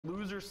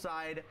Loser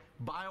side,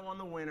 Bio on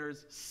the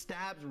winners.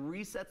 Stabs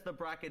resets the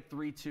bracket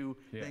 3-2,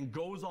 then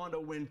goes on to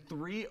win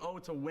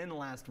 3-0 to win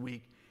last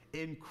week.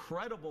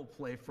 Incredible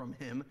play from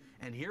him.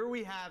 And here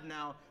we have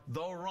now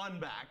the run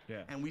back.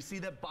 And we see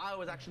that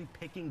Bio is actually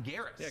picking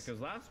Garrus. Yeah, because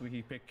last week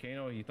he picked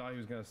Kano. He thought he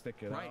was going to stick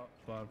it out.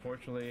 But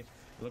unfortunately, it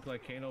looked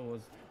like Kano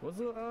was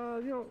you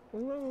know, a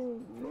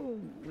little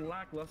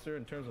lackluster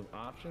in terms of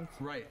options.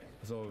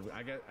 So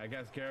I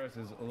guess Garrus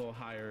is a little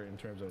higher in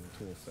terms of the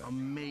tool set.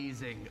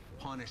 Amazing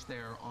punish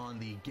there on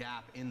the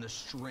gap in the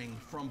string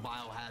from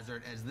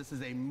BIOHAZARD, as this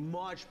is a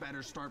much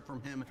better start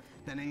from him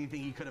than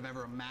anything he could have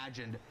ever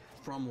imagined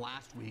from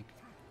last week.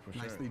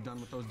 Nicely done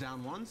with those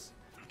down ones.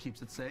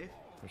 Keeps it safe.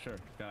 For sure.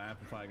 Gotta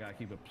amplify, gotta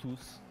keep it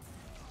plus.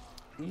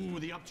 Ooh,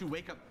 the up 2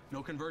 wake up.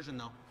 No conversion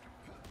though.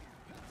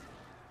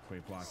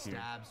 Great block here.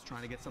 Stabs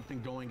trying to get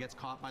something going, gets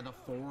caught by the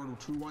forward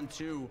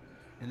 2-1-2.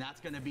 And that's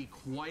gonna be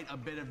quite a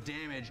bit of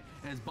damage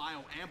as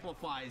Bio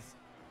amplifies.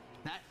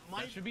 That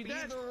might be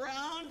the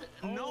round.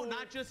 No,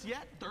 not just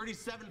yet.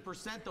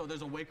 37% though.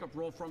 There's a wake-up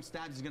roll from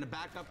Stabs. He's gonna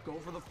back up, go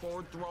for the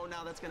forward throw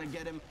now. That's gonna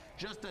get him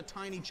just a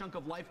tiny chunk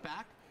of life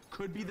back.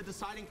 Could be the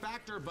deciding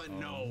factor, but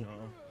no.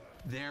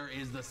 There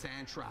is the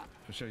sand trap.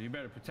 For sure, you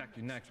better protect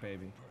your neck,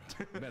 baby.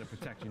 You better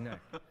protect your neck.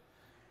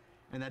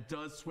 And that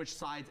does switch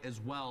sides as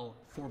well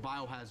for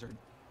BIOHAZARD,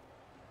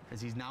 as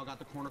he's now got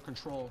the corner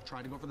control.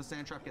 Trying to go for the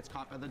sand trap, gets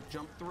caught by the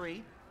jump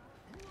 3.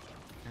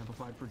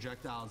 Amplified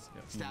projectiles.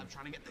 Stab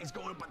trying to get things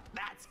going, but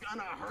that's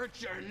gonna hurt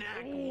your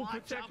neck.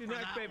 Protect your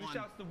neck, baby.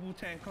 Shouts to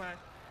Wu-Tang Clan.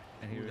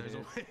 And here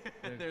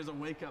there's a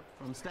wake up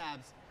from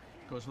Stabs.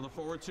 Goes for the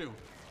forward 2.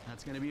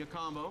 That's gonna be a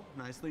combo.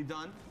 Nicely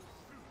done.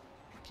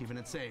 Keeping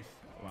it safe.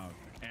 Wow,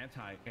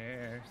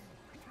 anti-airs.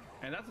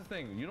 And that's the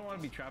thing, you don't want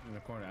to be trapped in the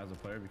corner as a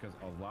player because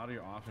a lot of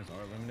your options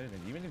are limited,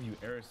 and even if you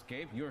air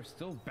escape, you're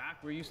still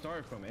back where you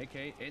started from,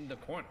 aka in the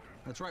corner.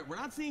 That's right. We're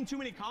not seeing too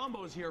many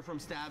combos here from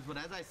Stabs, but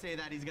as I say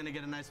that, he's going to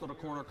get a nice little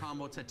corner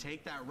combo to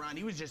take that round.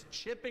 He was just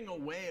chipping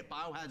away at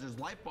BIOHAZARD's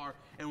life bar,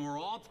 and we're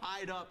all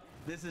tied up.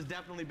 This has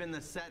definitely been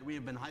the set we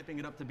have been hyping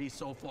it up to be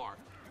so far.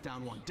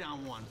 Down 1,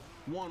 down 1,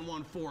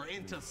 1-1-4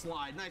 into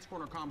slide. Nice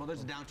corner combo.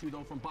 There's a down 2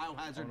 though from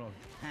BIOHAZARD.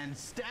 And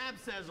Stab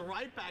says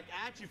right back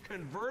at you,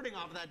 converting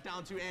off of that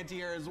down 2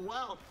 anti-air as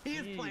well. He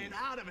is playing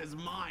out of his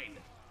mind.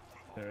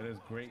 There it is.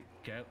 Great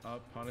get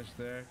up punish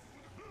there.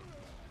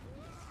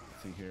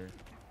 Let's see here.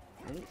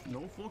 Oh,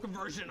 no full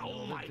conversion.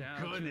 Oh my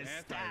goodness.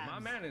 Stabs. My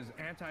man is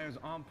anti-airs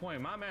on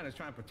point. My man is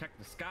trying to protect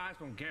the skies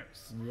from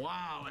Garrus.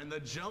 Wow, and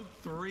the jump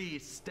 3.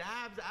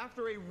 Stabs,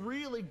 after a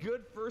really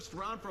good first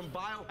round from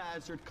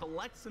BIOHAZARD,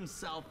 collects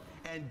himself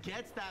and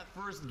gets that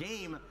first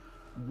game.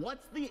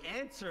 What's the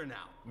answer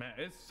now? Man,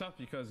 it's tough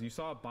because you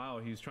saw Bio,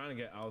 he's trying to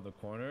get out of the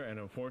corner, and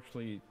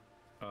unfortunately,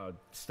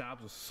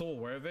 Stabs was so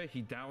aware of it,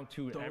 he down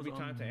 2 every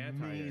time to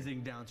anti-air.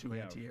 Amazing down 2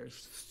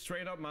 anti-airs.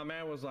 Straight up, my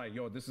man was like,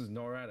 yo, this is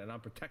NORAD, and I'm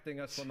protecting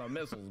us from the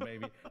missiles,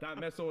 baby. That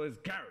missile is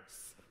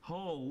Garrus.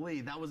 Holy,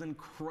 that was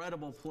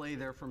incredible play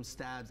there from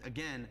Stabs.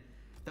 Again,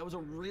 that was a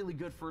really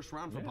good first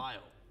round for Bio.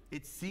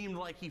 It seemed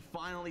like he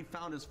finally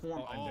found his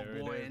form. Oh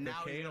boy, and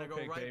now he's gonna go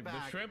right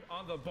back. The shrimp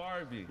on the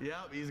Barbie.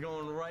 Yep, he's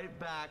going right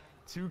back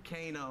to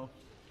Kano.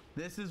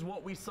 This is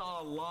what we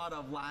saw a lot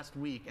of last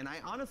week. And I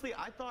honestly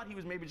thought he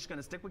was maybe just going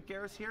to stick with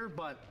Garrus here,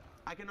 but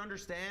I can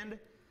understand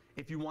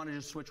if you want to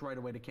just switch right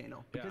away to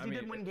Kano. Because he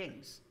did win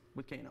games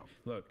with Kano.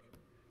 Look,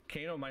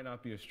 Kano might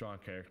not be a strong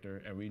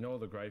character, and we know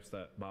the gripes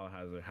that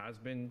BIOHAZARD has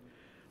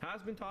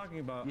been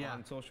talking about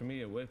on social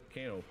media with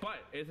Kano, but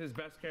it's his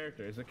best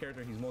character. It's the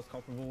character he's most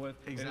comfortable with.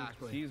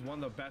 Exactly. He's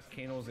one of the best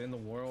Kanos in the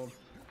world.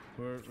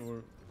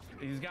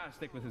 He's got to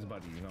stick with his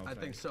buddy, you know what I'm saying?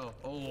 I think so.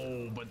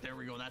 Oh, but there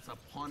we go. That's a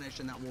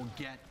punish, and that will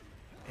get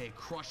a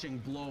crushing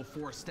blow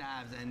for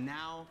Stabs. And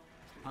now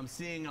I'm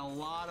seeing a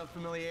lot of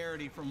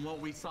familiarity from what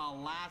we saw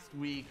last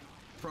week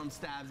from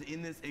Stabs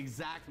in this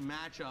exact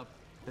matchup.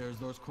 There's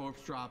those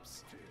corpse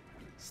drops.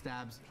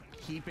 Stabs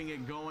keeping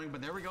it going,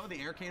 but there we go. The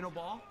air Kano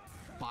ball.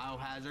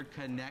 BIOHAZARD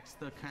connects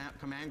the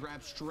command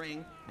grab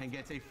string and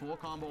gets a full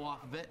combo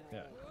off of it.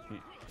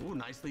 Ooh,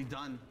 nicely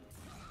done.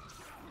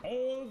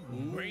 Oh,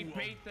 great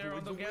bait there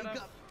on the get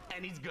up.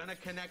 And he's gonna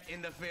connect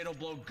in the fatal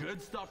blow.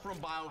 Good stuff from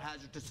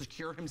BIOHAZARD to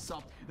secure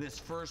himself this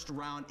first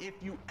round. If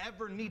you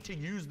ever need to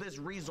use this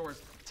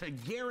resource to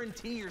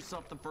guarantee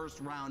yourself the first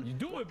round, you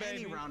do it,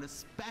 baby. Any round,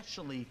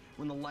 especially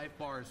when the life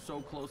bar is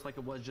so close like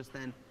it was just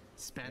then,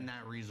 spend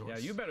that resource. Yeah,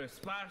 you better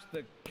splash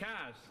the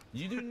cash.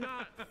 You do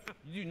not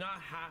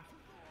have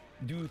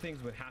do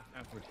things with half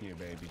effort here,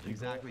 baby.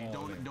 Exactly.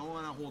 Don't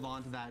want to hold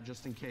on to that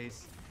just in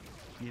case.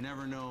 You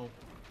never know.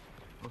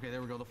 Okay,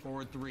 there we go. The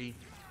forward 3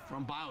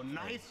 from Bio.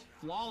 Nice,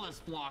 flawless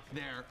block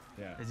there.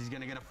 As he's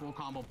going to get a full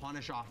combo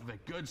punish off of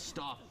it. Good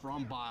stuff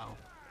from Bio.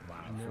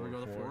 Wow. And there we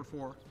go, the forward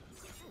 4.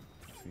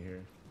 See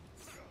here.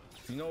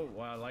 You know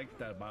what I like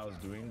that Bio's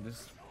doing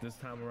this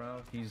time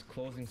around? He's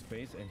closing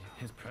space, and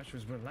his pressure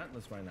is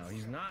relentless right now.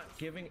 He's not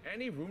giving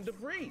any room to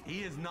breathe.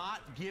 He is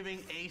not giving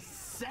a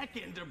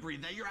second to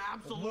breathe. That you're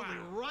absolutely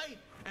right.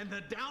 And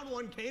the down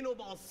one Kano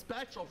ball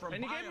special from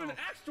And he gave him an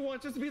extra one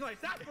just to be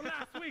like, that's for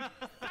last week.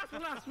 That's for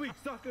last week,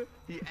 sucker.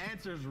 He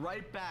answers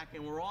right back,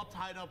 and we're all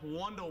tied up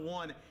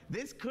 1-1.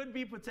 This could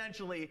be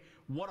potentially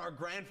what our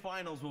grand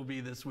finals will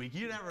be this week.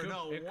 You never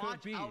know.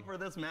 Watch out for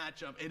this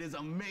matchup. It is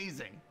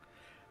amazing.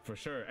 For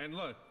sure. And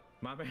look,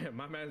 my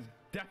man's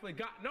definitely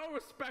got no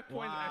respect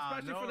points,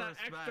 especially for that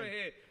extra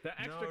hit, that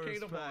extra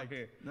Kano ball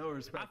hit. No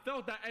respect. I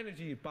felt that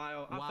energy,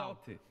 Bio. I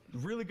felt it.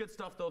 Really good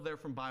stuff, though, there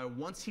from Bio.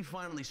 Once he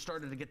finally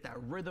started to get that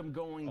rhythm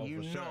going,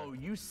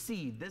 you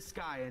see this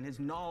guy and his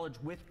knowledge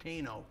with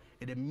Kano,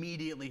 it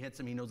immediately hits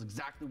him. He knows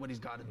exactly what he's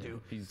got to do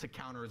to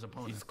counter his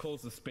opponent. He's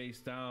closed the space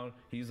down.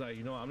 He's like,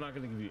 you know, I'm not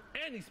going to give you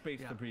any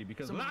space to breathe,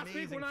 because last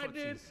week when I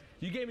did,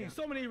 you gave me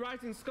so many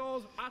rising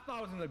skulls, I thought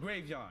I was in the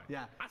graveyard.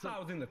 I thought I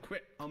was in the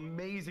crypt.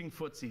 Amazing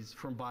footsies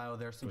from Bio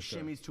there. Some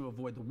shimmies to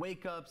avoid the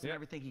wake-ups and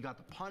everything. He got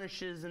the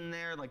punishes in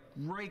there. Like,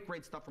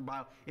 great stuff from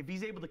Bio. If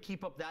he's able to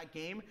keep up that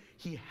game,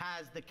 he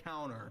has the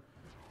counter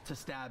to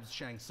Stabs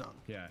Shang Tsung.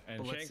 Yeah,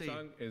 and Shang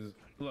Tsung is,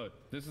 look,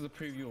 this is a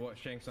preview of what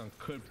Shang Tsung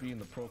could be in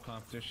the pro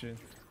competition.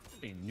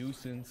 A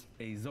nuisance,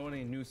 a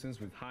zoning nuisance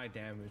with high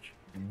damage.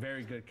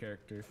 Very good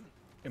character,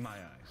 in my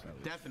eyes.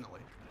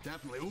 Definitely.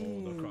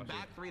 Ooh,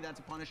 back three, that's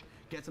a punish.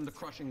 Gets him the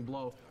crushing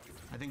blow.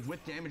 I think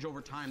with damage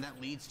over time, that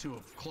leads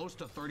to close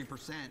to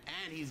 30%,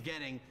 and he's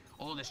getting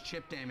all this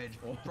chip damage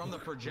from the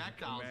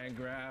projectiles. Man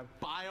grab.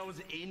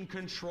 Bio's in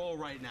control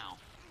right now.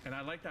 And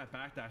I like that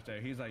backdash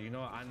there. He's like, you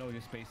know what? I know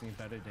your spacing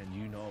better than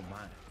you know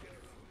mine.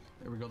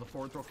 There we go. The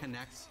forward throw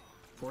connects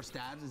for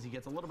Stabs as he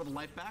gets a little bit of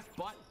life back,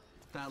 but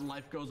that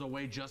life goes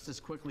away just as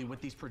quickly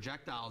with these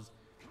projectiles.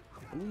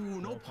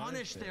 Ooh, no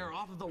punish there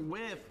off of the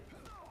whiff.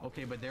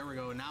 Okay, but there we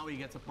go. Now he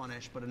gets a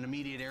punish, but an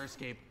immediate air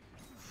escape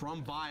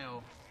from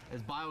Bio,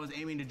 as Bio is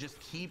aiming to just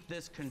keep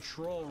this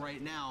control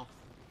right now.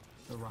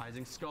 The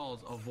Rising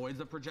Skulls avoids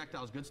the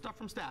projectiles. Good stuff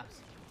from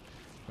Stabs.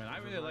 Man, I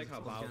really like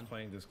how Bio's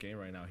playing this game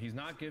right now. He's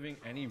not giving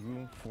any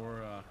room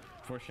for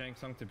Shang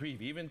Tsung to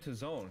breathe, even to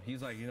zone.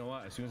 He's like, you know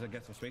what? As soon as I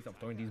get some space, I'm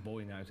throwing these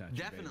bowling knives at you.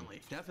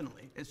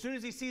 Definitely. As soon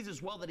as he sees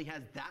as well that he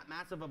has that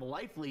massive of a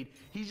life lead,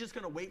 he's just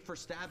going to wait for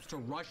Stabs to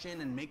rush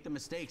in and make the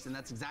mistakes, and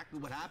that's exactly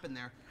what happened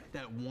there.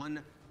 That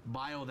won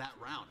Bio that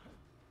round.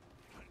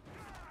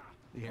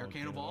 The air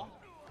Kano ball,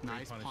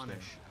 nice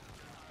punish.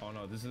 Oh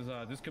no,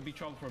 this could be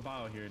trouble for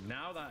Bio here.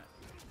 Now that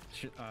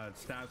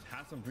Stabs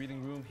has some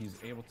breathing room, he's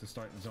able to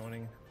start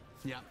zoning.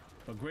 Yep.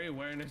 A great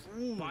awareness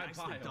by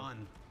nicely Bio.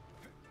 done.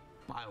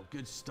 Bio,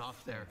 good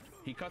stuff there.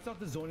 He cuts out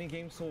the zoning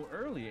game so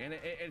early, and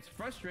it's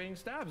frustrating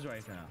Stabs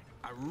right now.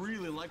 I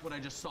really like what I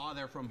just saw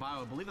there from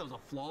Bio. I believe that was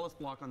a flawless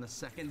block on the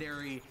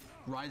secondary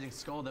Rising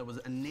Skull that was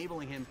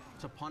enabling him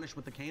to punish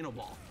with the Kano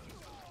ball.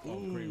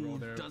 Great roll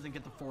there. Doesn't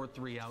get the forward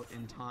three out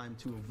in time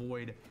to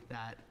avoid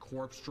that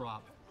corpse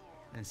drop.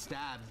 And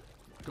Stabs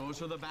goes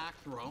for the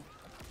back throw.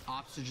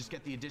 Opts to just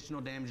get the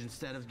additional damage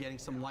instead of getting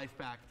some life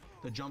back.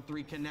 The jump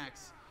three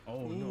connects.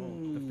 Oh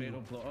no, the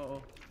fatal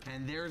blow.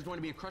 And there's going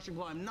to be a crushing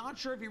blow. I'm not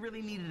sure if he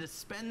really needed to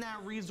spend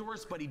that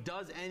resource, but he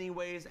does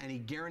anyways, and he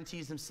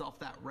guarantees himself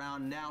that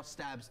round. Now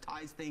Stabs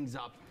ties things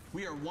up.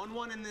 We are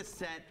 1-1 in this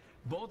set.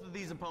 Both of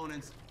these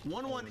opponents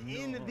 1-1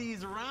 in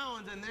these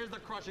rounds, and there's the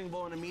crushing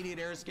blow and immediate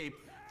air escape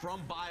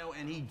from Bio,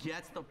 and he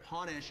gets the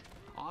punish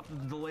off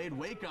of the delayed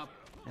wake up,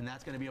 and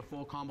that's going to be a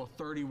full combo.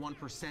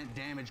 31%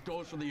 damage,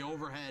 goes for the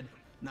overhead.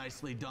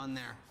 Nicely done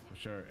there. For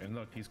sure, and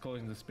look, he's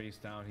closing the space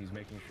down. He's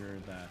making sure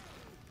that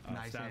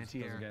Stabs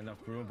doesn't get enough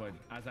room, but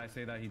as I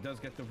say that, he does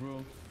get the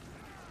room.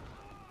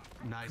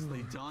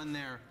 Nicely done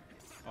there.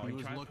 He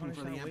was looking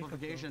for the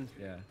amplification.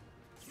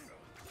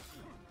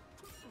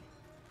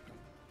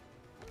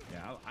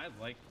 Yeah, I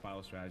like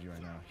Bio's strategy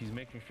right now. He's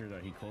making sure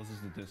that he closes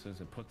the distance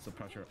and puts the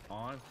pressure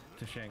on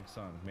to Shang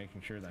Tsung,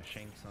 making sure that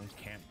Shang Tsung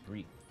can't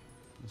breathe.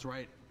 That's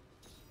right.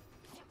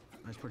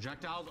 Nice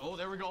projectiles. Oh,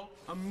 there we go.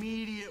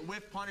 Immediate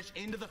whiff punish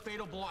into the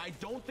fatal blow. I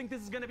don't think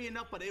this is going to be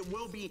enough, but it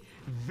will be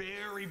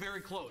very,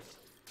 very close.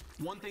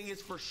 One thing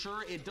is for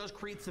sure, it does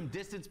create some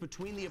distance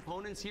between the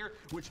opponents here,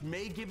 which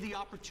may give the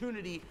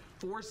opportunity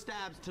for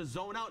Stabs to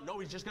zone out. No,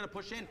 he's just going to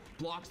push in,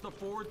 blocks the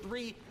forward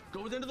three,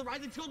 goes into the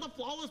rising field, the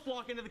flawless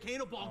block into the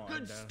Kano ball.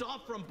 Good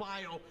stuff from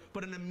Bio,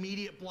 but an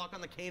immediate block on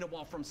the Kano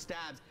ball from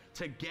Stabs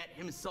to get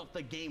himself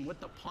the game with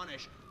the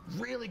punish.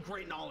 Really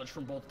great knowledge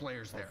from both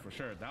players there. For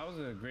sure. That was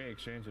a great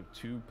exchange of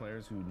two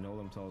players who know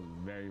themselves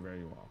very,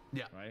 very well.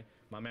 Yeah. Right?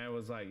 My man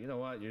was like, you know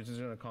what? You're just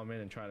going to come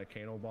in and try to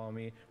Kano ball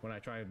me. When I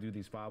try to do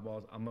these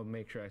fireballs, I'm going to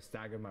make sure I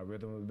stagger my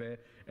rhythm a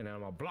bit, and then I'm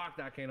going to block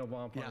that Kano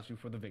ball and punish you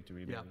for the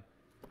victory, baby.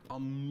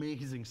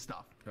 Amazing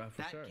stuff.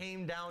 That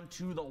came down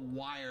to the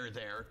wire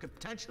there. Could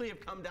potentially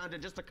have come down to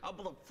just a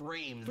couple of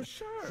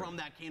frames from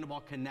that Kano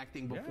ball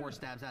connecting before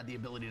Stabs had the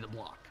ability to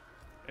block.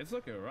 It's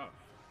looking rough,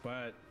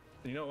 but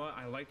you know what?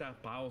 I like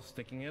that Bio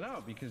sticking it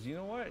out because you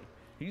know what?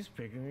 He's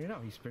figuring it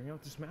out. He's figuring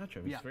out this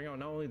matchup. He's figuring out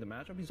not only the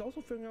matchup, he's also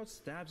figuring out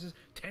Stabs'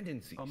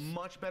 tendencies. A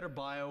much better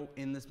Bio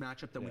in this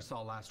matchup than we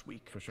saw last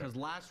week. For sure. Because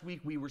last week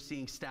we were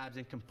seeing Stabs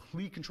in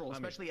complete control,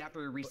 especially after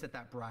he reset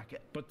that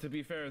bracket. But to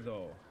be fair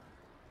though,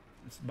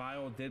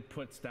 Bio did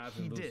put Stabs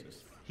in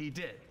losers. He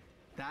did.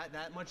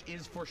 That much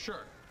is for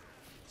sure.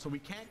 So we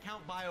can't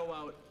count Bio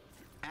out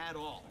at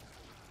all.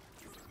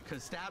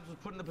 Because Stabs was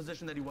put in the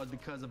position that he was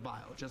because of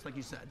Bio, just like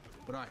you said.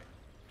 But all right,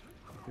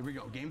 here we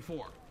go, game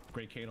 4.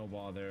 Great Kano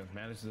ball there.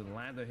 Manages to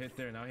land the hit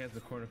there. Now he has the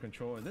corner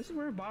control. And this is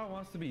where Bio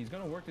wants to be. He's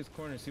going to work this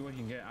corner and see what he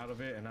can get out of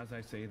it. And as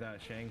I say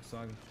that, Shang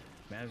Tsung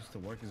manages to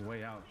work his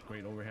way out.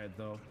 Great overhead,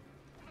 though.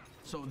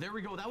 So there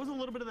we go. That was a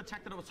little bit of the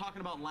tech that I was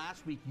talking about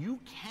last week. You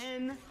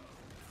can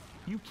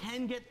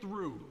get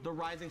through the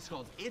rising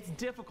skulls. It's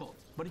difficult.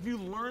 But if you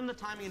learn the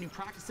timing and you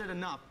practice it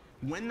enough,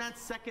 when that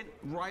second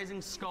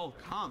rising skull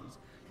comes,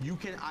 you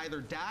can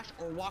either dash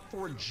or walk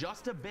forward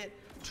just a bit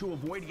to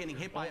avoid getting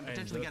hit by it and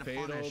potentially get a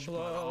punish. But,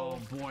 oh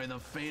boy, the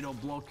fatal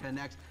blow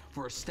connects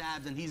for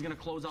Stabs, and he's going to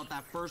close out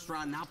that first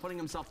round, now putting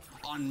himself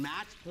on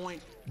match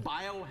point.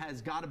 Bio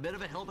has got a bit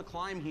of a hill to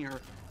climb here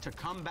to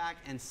come back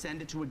and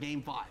send it to a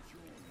game 5.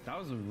 That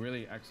was a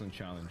really excellent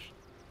challenge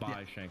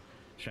by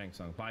Shang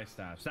Tsung, by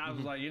Stabs. Stabs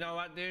was like, you know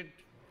what, dude?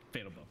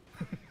 Fatal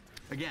blow.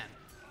 Again,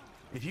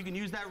 if you can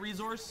use that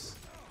resource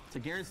to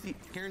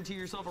guarantee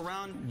yourself a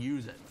round,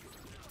 use it.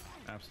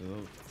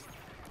 Absolutely.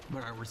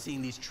 But all right, we're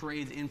seeing these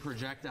trades in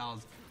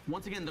projectiles.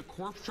 Once again, the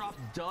corpse drop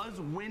does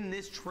win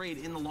this trade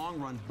in the long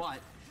run, but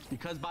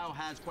because Bio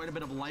has quite a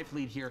bit of a life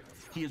lead here,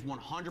 he is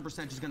 100%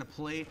 just going to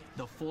play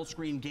the full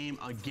screen game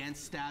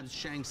against Stabs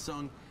Shang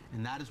Tsung,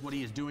 and that is what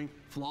he is doing.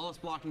 Flawless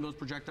blocking those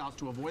projectiles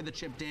to avoid the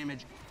chip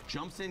damage.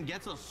 Jumps in,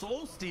 gets a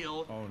soul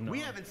steal. Oh, no. We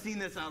haven't seen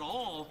this at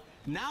all.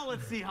 Now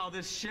let's see how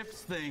this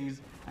shifts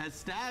things as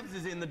Stabs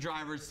is in the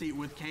driver's seat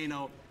with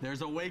Kano.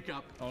 There's a wake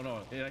up. Oh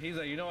no, yeah, he's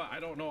like, you know what, I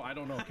don't know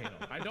Kano.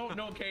 I don't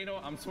know Kano,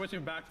 I'm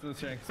switching back to the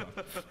Shang Tsung.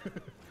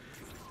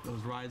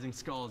 Those rising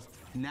skulls.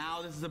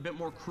 Now this is a bit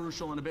more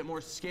crucial and a bit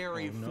more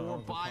scary for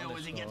Bio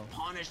as he gets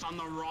punished on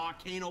the raw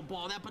Kano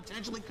ball. That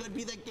potentially could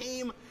be the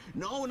game.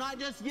 No, not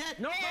just yet.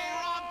 No! The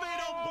raw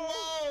fatal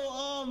blow!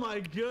 Oh my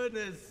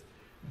goodness.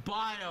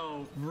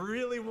 Bio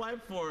really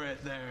went for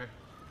it there.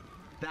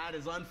 That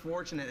is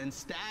unfortunate, and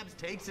Stabs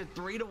takes it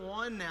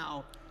 3-1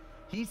 now.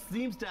 He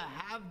seems to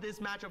have this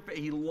matchup.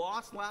 He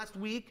lost last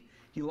week.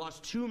 He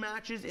lost 2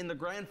 matches in the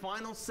grand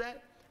final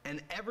set,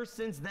 and ever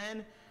since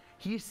then,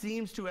 he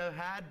seems to have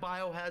had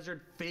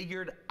BIOHAZARD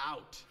figured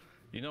out.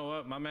 You know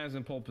what? My man's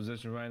in pole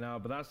position right now,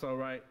 but that's all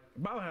right.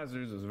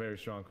 BIOHAZARD is a very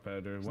strong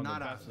competitor. One of the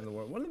best in the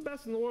world. One of the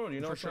best in the world, you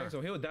know what I'm saying?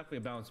 So he'll definitely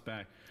bounce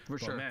back. For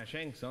sure. But man,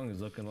 Shang Tsung is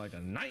looking like a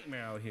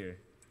nightmare out here.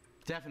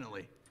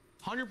 Definitely.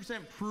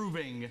 100%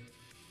 proving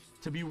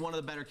to be one of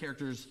the better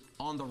characters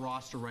on the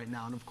roster right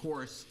now. And of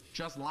course,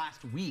 just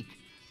last week,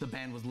 the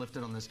ban was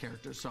lifted on this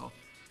character. So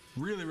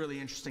really,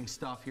 really interesting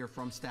stuff here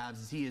from Stabs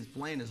as he is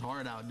playing his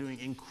heart out, doing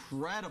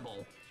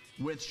incredible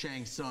with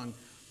Shang Tsung.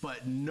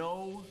 But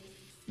know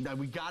that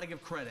we got to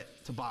give credit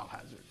to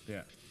BIOHAZARD.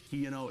 Yeah.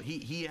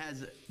 He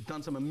has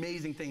done some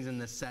amazing things in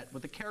this set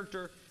with a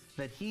character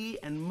that he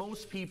and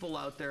most people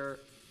out there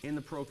in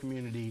the pro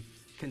community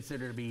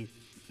consider to be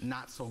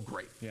not so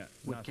great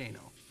with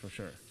Kano. For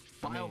sure.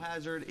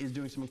 BIOHAZARD is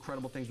doing some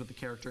incredible things with the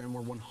character, and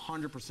we're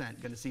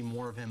 100% going to see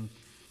more of him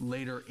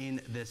later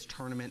in this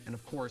tournament, and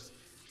of course,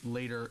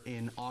 later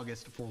in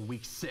August for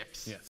week 6. Yes.